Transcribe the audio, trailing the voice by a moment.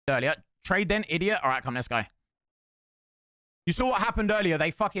earlier. Trade then, idiot. All right, come, let's go. You saw what happened earlier.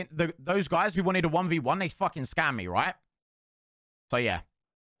 They fucking... those guys who wanted a 1v1, they fucking scammed me, right? So, yeah.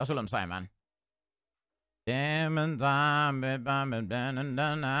 That's what I'm saying, man.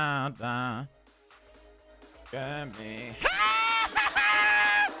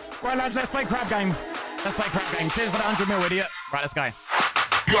 Right, lads, let's play crab game. Let's play crab game. Cheers for the 100 mil, idiot. Right, let's go.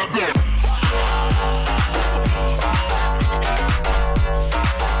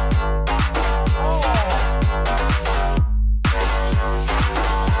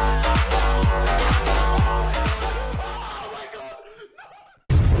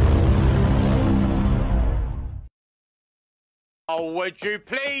 Oh, would you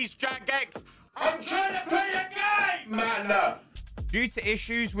please, Jagex? I'm trying to play a game, man! Due to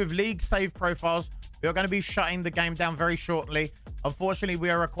issues with league save profiles, we are going to be shutting the game down very shortly. Unfortunately, we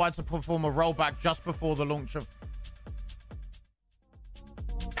are required to perform a rollback just before the launch of...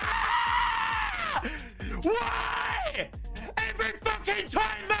 Ah! Why? Every fucking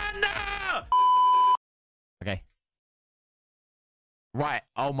time, man! Okay. Right.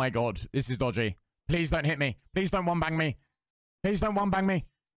 Oh, my God. This is dodgy. Please don't hit me. Please don't one-bang me. Please don't one-bang me.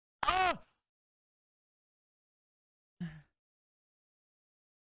 Ah! I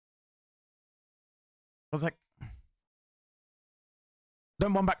was like,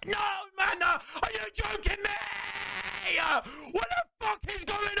 don't one back. No, man! Are you joking me? What the fuck is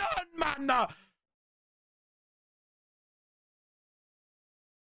going on, man?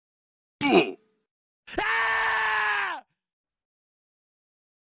 Ah!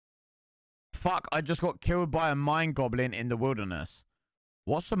 Fuck, I just got killed by a mine goblin in the wilderness.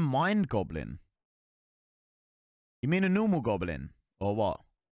 What's a mine goblin? You mean a normal goblin? Or what?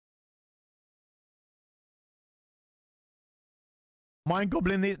 Mine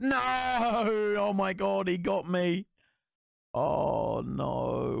goblin is... No! Oh my God, he got me. Oh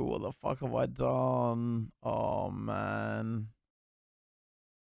no, what the fuck have I done? Oh man.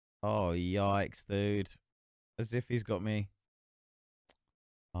 Oh yikes, dude. As if he's got me.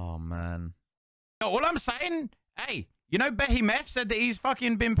 Oh man. All I'm saying, hey, you know Behemoth said that he's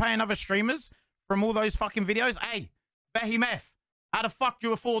fucking been paying other streamers from all those fucking videos? Hey, Behemoth, how the fuck do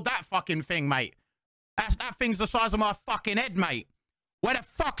you afford that fucking thing, mate? That thing's the size of my fucking head, mate. Where the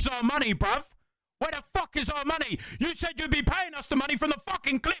fuck's our money, bruv? Where the fuck is our money? You said you'd be paying us the money from the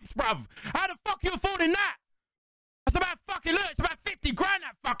fucking clips, bruv. How the fuck are you affording that? That's about fucking, look, it's about 50 grand,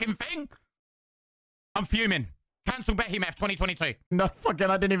 that fucking thing. I'm fuming. Cancel Behemoth 2022. No, fucking,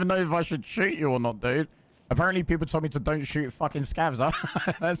 I didn't even know if I should shoot you or not, dude. Apparently people told me to don't shoot fucking scavs, huh?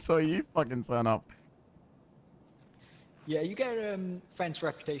 That's how you fucking turn up. Yeah, you get fence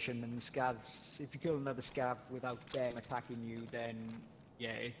reputation and scavs. If you kill another scav without them attacking you, then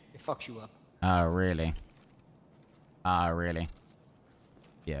yeah, it fucks you up. Oh, really? Ah, really?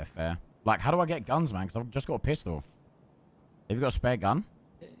 Yeah, fair. Like, how do I get guns, man? Because I've just got a pistol. Have you got a spare gun?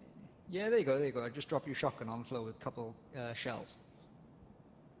 Yeah, there you go, there you go. I just dropped your shotgun on the floor with a couple shells.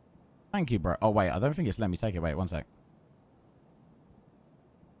 Thank you, bro. Oh, wait, I don't think it's let me take it. Wait, one sec.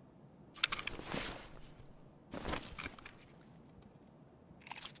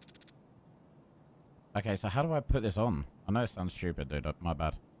 Okay, so how do I put this on? I know it sounds stupid, dude. My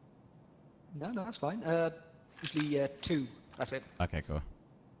bad. No, that's fine. Usually 2. That's it. Okay, cool.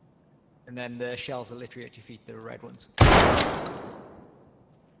 And then the shells are literally at your feet. The red ones.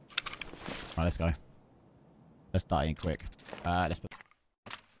 Right, let's go. Let's die in quick. Let's put...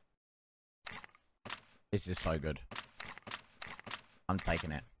 This is so good. I'm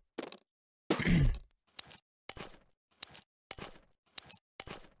taking it.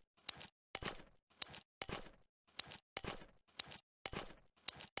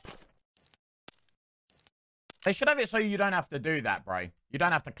 They should have it so you don't have to do that, bro. You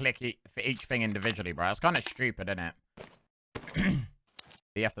don't have to click it for each thing individually, bro. It's kind of stupid, isn't it?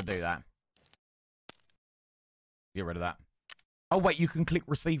 You have to do that. Get rid of that. Oh, wait, you can click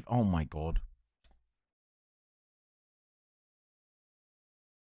receive. Oh, my God.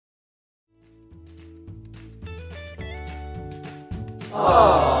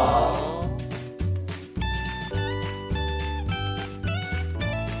 Aww.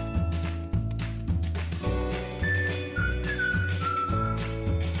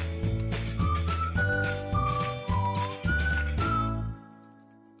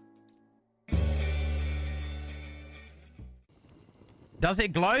 Does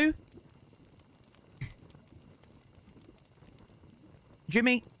it glow?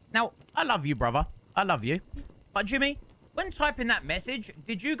 Jimmy, now, I love you, brother. I love you. But, Jimmy, when typing that message,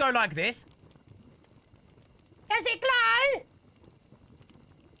 did you go like this? Does it glow?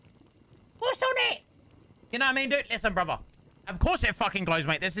 What's on it? You know what I mean, dude? Listen, brother. Of course it fucking glows,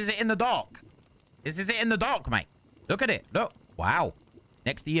 mate. This is it in the dark. This is it in the dark, mate. Look at it. Look. Wow.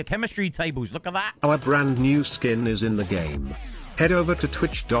 Next to your chemistry tables. Look at that. Our brand new skin is in the game. Head over to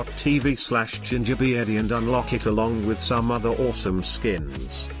twitch.tv/GingerBeardie and unlock it along with some other awesome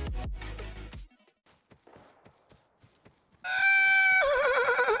skins.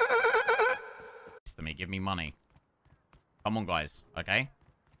 Give me money. Come on, guys. Okay.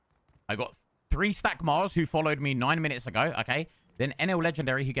 I got 3 stack Mars who followed me 9 minutes ago. Okay. Then NL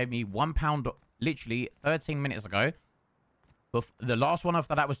Legendary who gave me £1 literally 13 minutes ago. The last one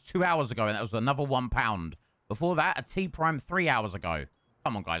after that was 2 hours ago, and that was another £1. Before that, a T Prime 3 hours ago.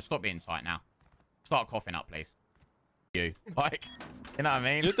 Come on, guys. Stop being tight now. Start coughing up, please. You. Like, you know what I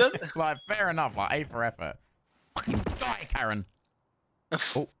mean? You did? Like, fair enough. Like, A for effort. Fucking die, Karen.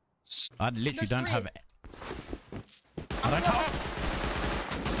 Oh. I literally don't have it. I don't have...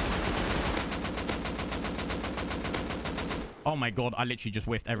 Oh my god, I literally just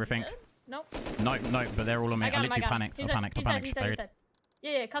whiffed everything. Nope. No, but they're all on me. I literally panicked. I panicked. He's dead.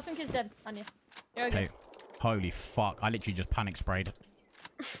 Yeah, custom kid's dead on you. You're okay. Holy fuck. I literally just panic sprayed.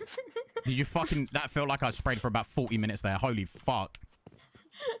 Did you fucking... That felt like I sprayed for about 40 minutes there. Holy fuck.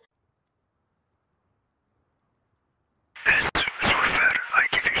 I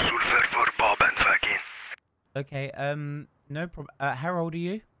give you sulfur for Bob and fucking. Okay, no problem. How old are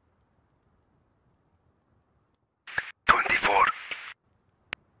you? 24.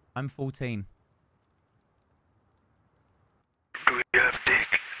 I'm 14. Do you have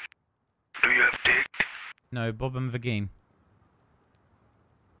dick? Do you have dick? No, Bob and Vagine.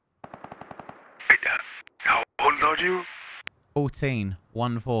 How old are you? 14.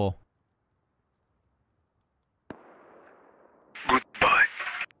 1-4. Goodbye.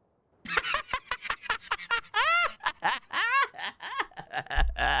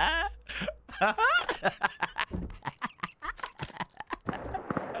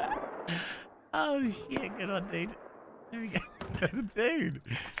 Oh shit, good on, dude. There we go. Dude.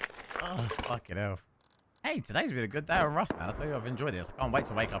 Oh, fucking hell. Hey, today's been a good day of Rust, man. I'll tell you, I've enjoyed this. I can't wait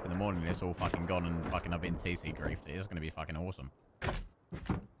to wake up in the morning and it's all fucking gone and fucking I've been TC griefed. It's going to be fucking awesome.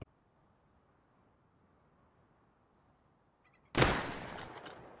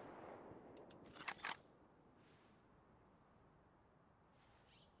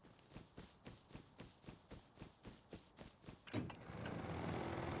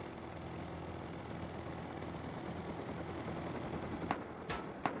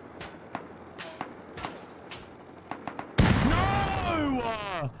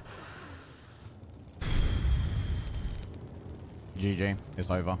 GG,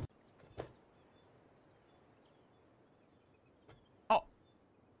 it's over. Oh.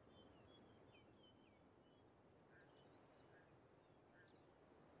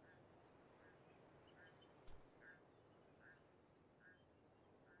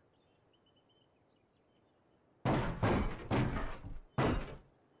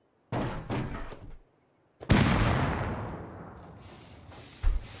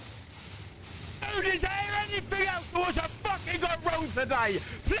 Dude, is there anything else that was a fucking got wrong today?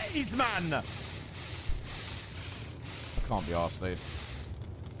 Please, man! I can't be arsed, dude.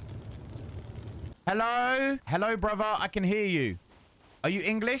 Hello? Hello, brother. I can hear you. Are you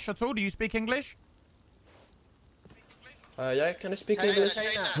English at all? Do you speak English? Yeah, can I speak English?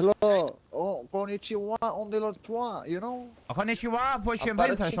 Hello. Oh, konnichiwa on the lot toi, you know? Konnichiwa.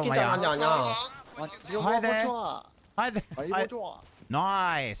 Hi there. Hi there.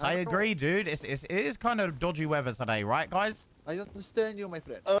 Nice. I agree, dude. It is kind of dodgy weather today, right, guys? I understand you, my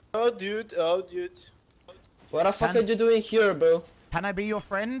friend. Oh, dude. What the fuck are you doing here, bro? Can I be your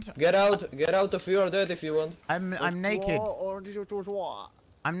friend? Get out of your dead if you want. I'm naked.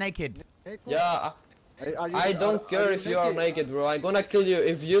 I'm naked. Yeah. I don't care if you are naked, bro. I'm gonna kill you.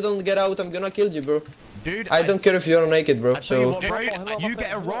 If you don't get out, I'm gonna kill you, bro. Dude, I don't care if you're naked, bro. So what, bro, you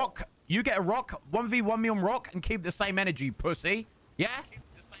get a rock. You get a rock. 1v1 me on rock and keep the same energy, pussy. Yeah?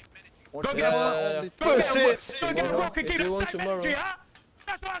 Go get a rock. Go get a rock and keep the same energy, huh?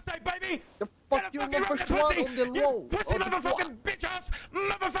 That's what I say, baby. The fuck you never shot on the low. Pussy motherfucking bitch ass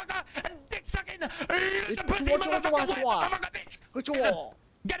motherfucker and dick sucking pussy motherfucker bitch.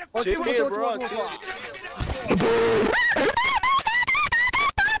 Get a fucking here, bro.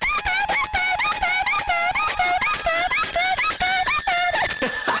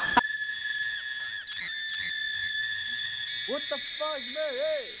 What the fuck, man?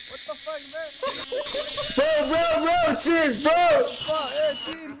 Hey, what the fuck, man? Bro, chill, bro.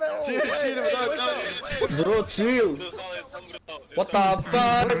 Bro, chill. What the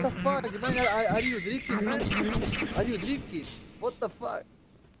fuck? What the fuck, man? Are you drinking, man? Are you drinking? What the fuck?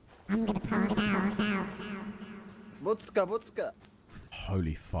 Vodka.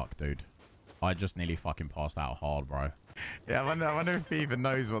 Holy fuck, dude. I just nearly fucking passed out hard, bro. Yeah, I wonder if he even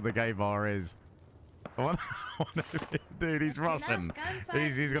knows what the gay bar is. Dude, he's Russian.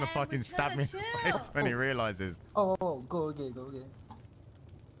 He's gonna fucking stab me in the face when he realizes. Oh, go again.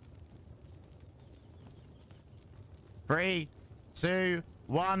 3, 2,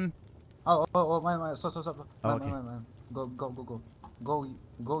 1. Man. Stop. Okay. Man. Go. You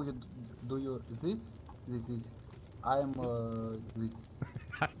do this. I am this.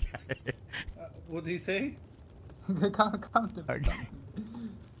 Okay. What did he say? Come.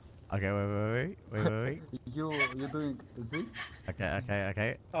 Okay, wait. You doing this?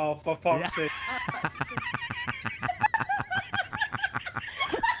 Okay. Oh, for fuck's sake.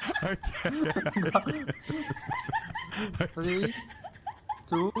 Okay. 3,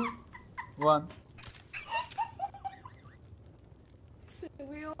 2, 1. So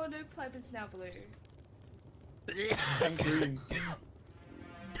we all know Pleb is now blue. I'm green.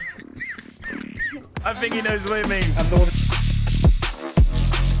 I think he knows what it means. I'm the one